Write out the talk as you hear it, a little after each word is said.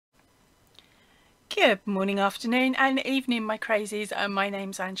Good morning, afternoon and evening, my crazies. My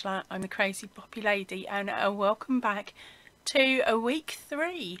name's Angela. I'm the Crazy Poppy Lady, and welcome back to week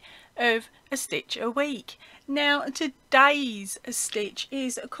 3 of A Stitch a Week. Now today's stitch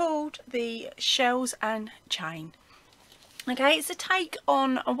is called the Shells and Chain. Okay, it's a take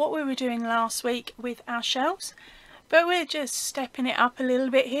on what we were doing last week with our shells, but we're just stepping it up a little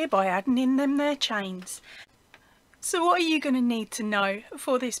bit here by adding in their chains. So what are you going to need to know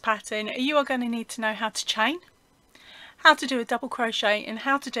for this pattern? You are going to need to know how to chain, how to do a double crochet, and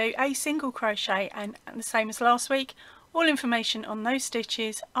how to do a single crochet. And the same as last week, all information on those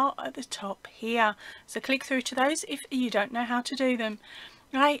stitches are at the top here. So click through to those if you don't know how to do them.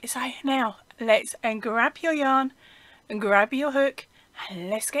 Right, so now let's grab your yarn and grab your hook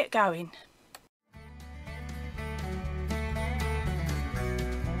and let's get going.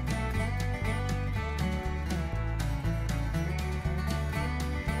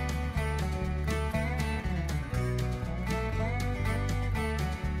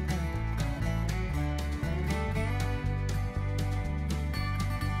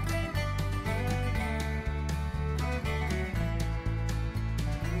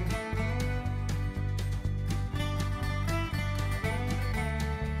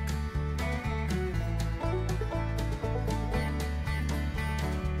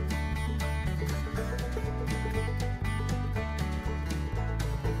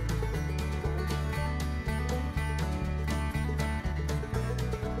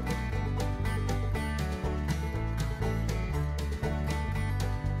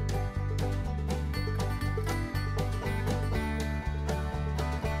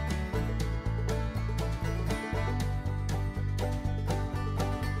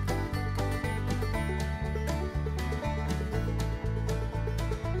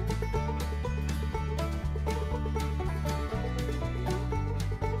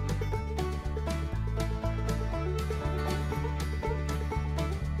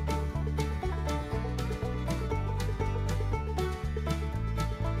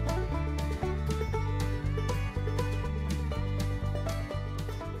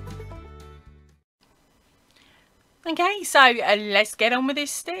 Okay, so let's get on with this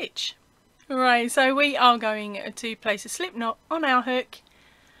stitch. Right, so we are going to place a slip knot on our hook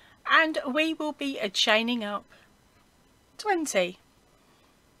and we will be chaining up 20.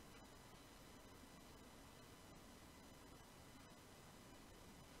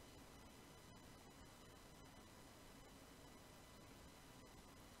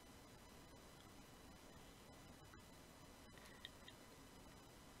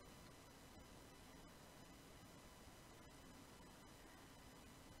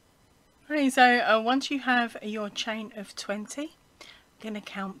 Okay, so once you have your chain of 20, I'm going to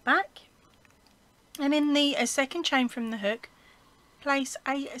count back, and in the second chain from the hook, place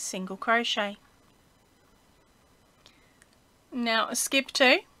a single crochet. Now skip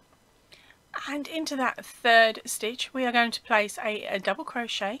 2, and into that third stitch we are going to place a double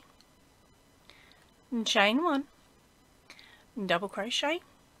crochet, and chain 1, double crochet,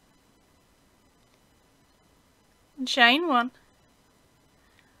 chain 1,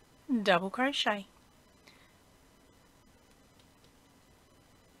 double crochet.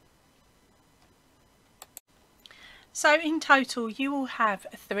 So in total you will have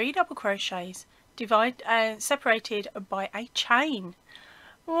 3 double crochets separated by a chain.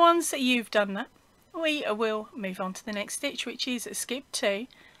 Once you've done that, we will move on to the next stitch, which is skip 2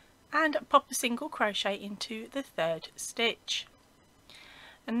 and pop a single crochet into the third stitch,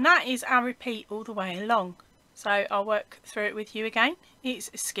 and that is our repeat all the way along. So I'll work through it with you again.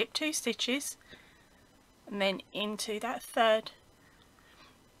 It's skip 2 stitches and then into that third,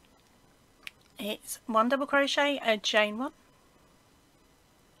 it's 1 double crochet, a chain 1,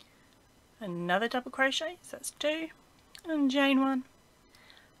 another double crochet, so that's 2, and chain 1,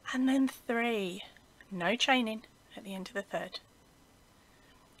 and then 3, no chaining at the end of the third.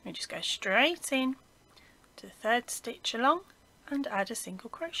 We just go straight in to the third stitch along and add a single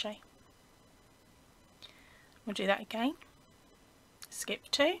crochet. We'll do that again.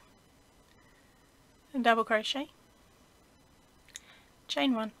 Skip 2 and double crochet,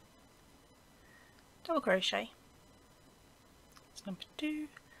 chain 1, double crochet, that's number 2,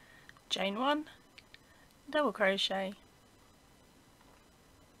 chain 1, double crochet,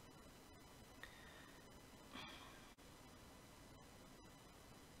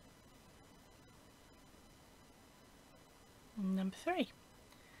 number 3.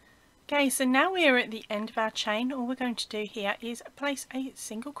 Okay, so now we are at the end of our chain. All we're going to do here is place a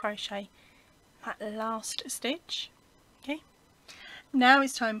single crochet at the last stitch. Okay, now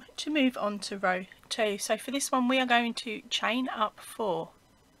it's time to move on to row 2. So for this one we are going to chain up 4.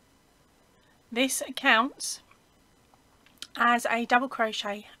 this counts as a double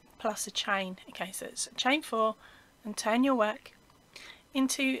crochet plus a chain. Okay, so it's chain 4 and turn your work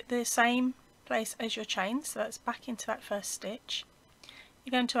into the same place as your chain, so that's back into that first stitch.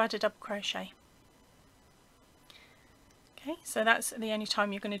 You're going to add a double crochet. Okay, so that's the only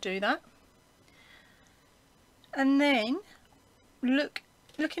time you're going to do that. And then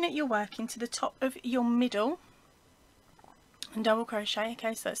looking at your work into the top of your middle and double crochet.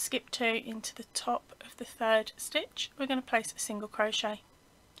 Okay, so let's skip 2 into the top of the 3rd stitch. We're going to place a single crochet,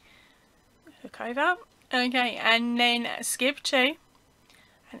 hook over, okay, and then skip 2,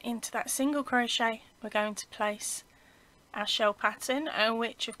 and into that single crochet we're going to place our shell pattern,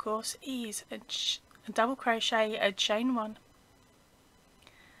 which of course is a double crochet, a chain 1,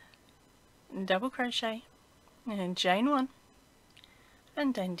 double crochet, and chain 1,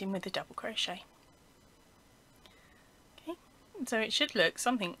 and ending with a double crochet. Okay, so it should look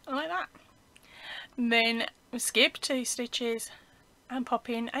something like that. Then skip 2 stitches and pop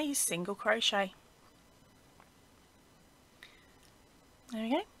in a single crochet. There we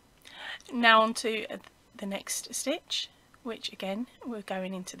go. Now on to the next stitch, which again we're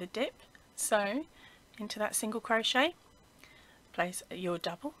going into the dip. So into that single crochet, place your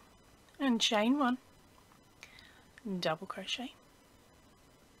double and chain 1, double crochet,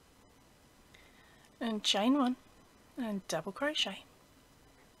 and chain 1 and double crochet.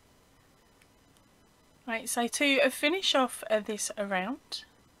 Right, so to finish off this round,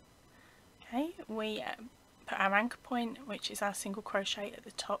 okay, we put our anchor point, which is our single crochet at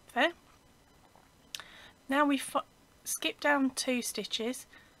the top there. Now we skip down 2 stitches,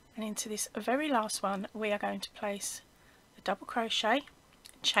 and into this very last one we are going to place a double crochet,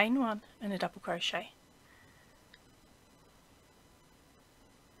 chain 1 and a double crochet.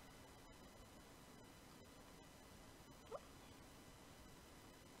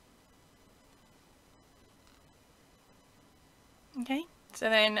 Okay, so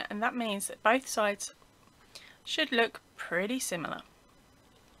then, and that means that both sides should look pretty similar.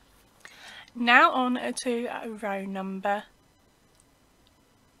 Now on to row number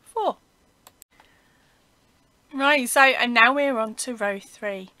 4. Right, so and now we're on to row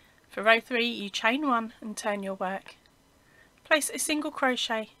 3. For row 3 you chain 1 and turn your work. Place a single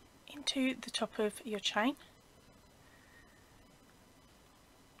crochet into the top of your chain.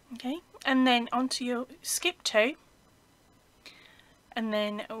 Okay, and then onto your skip 2. And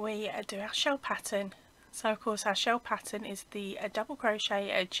then we do our shell pattern. So of course our shell pattern is the double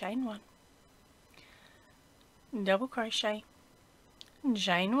crochet, chain 1, double crochet,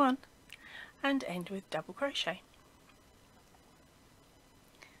 chain 1, and end with double crochet.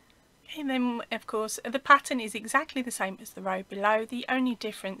 Okay, then of course the pattern is exactly the same as the row below. The only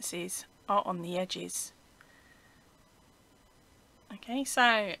differences are on the edges. Okay,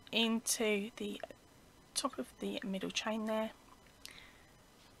 so into the top of the middle chain there,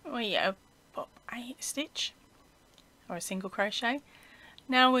 we pop a stitch or a single crochet.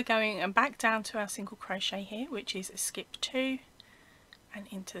 Now we're going back down to our single crochet here, which is a skip 2, and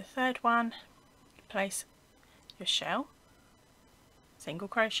into the 3rd one place your shell, single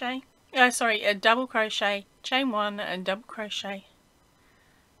crochet, a double crochet, chain 1 and double crochet,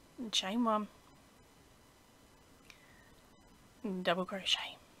 and chain 1, and double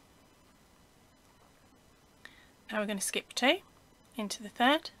crochet. Now we're going to skip 2 into the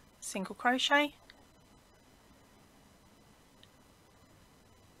 3rd, single crochet,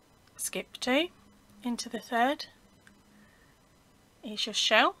 skip 2 into the 3rd, is your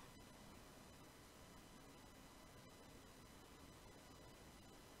shell,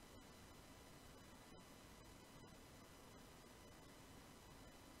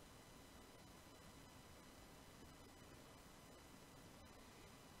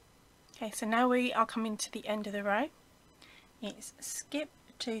 okay, so now we are coming to the end of the row. It's skip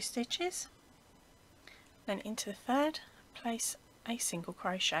 2 stitches, then into the 3rd place a single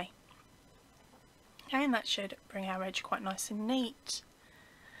crochet. Okay, and that should bring our edge quite nice and neat.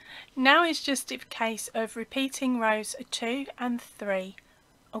 Now it's just a case of repeating rows 2 and 3,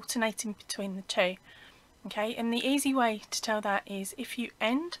 alternating between the 2. Okay, and the easy way to tell that is if you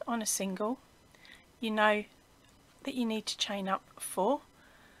end on a single, you know that you need to chain up 4.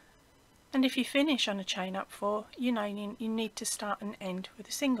 And if you finish on a chain up 4, you know you need to start and end with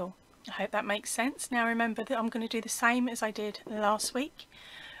a single. I hope that makes sense. Now remember that I'm going to do the same as I did last week,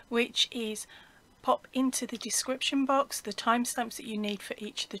 which is pop into the description box the timestamps that you need for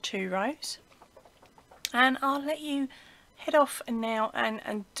each of the 2 rows. And I'll let you head off now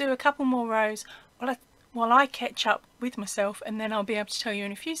and do a couple more rows while I catch up with myself, and then I'll be able to tell you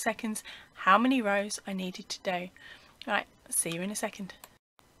in a few seconds how many rows I needed to do. Right, see you in a second.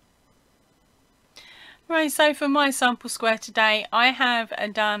 Right, so for my sample square today, I have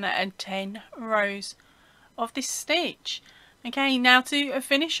done 10 rows of this stitch. Okay, now to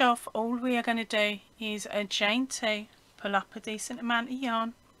finish off, all we are going to do is a chain 2, pull up a decent amount of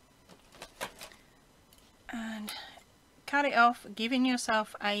yarn and cut it off, giving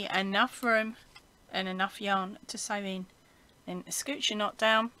yourself enough room and enough yarn to sew in. Then scooch your knot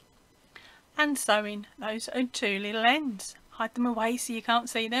down and sew in those 2 little ends. Hide them away so you can't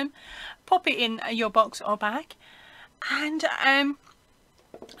see them. Pop it in your box or bag, and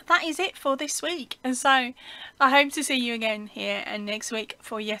that is it for this week. And so I hope to see you again here and next week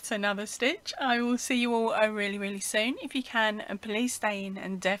for yet another stitch. I will see you all really soon. If you can, and please stay in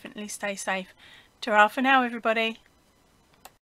and definitely stay safe. Ta-ra for now, everybody.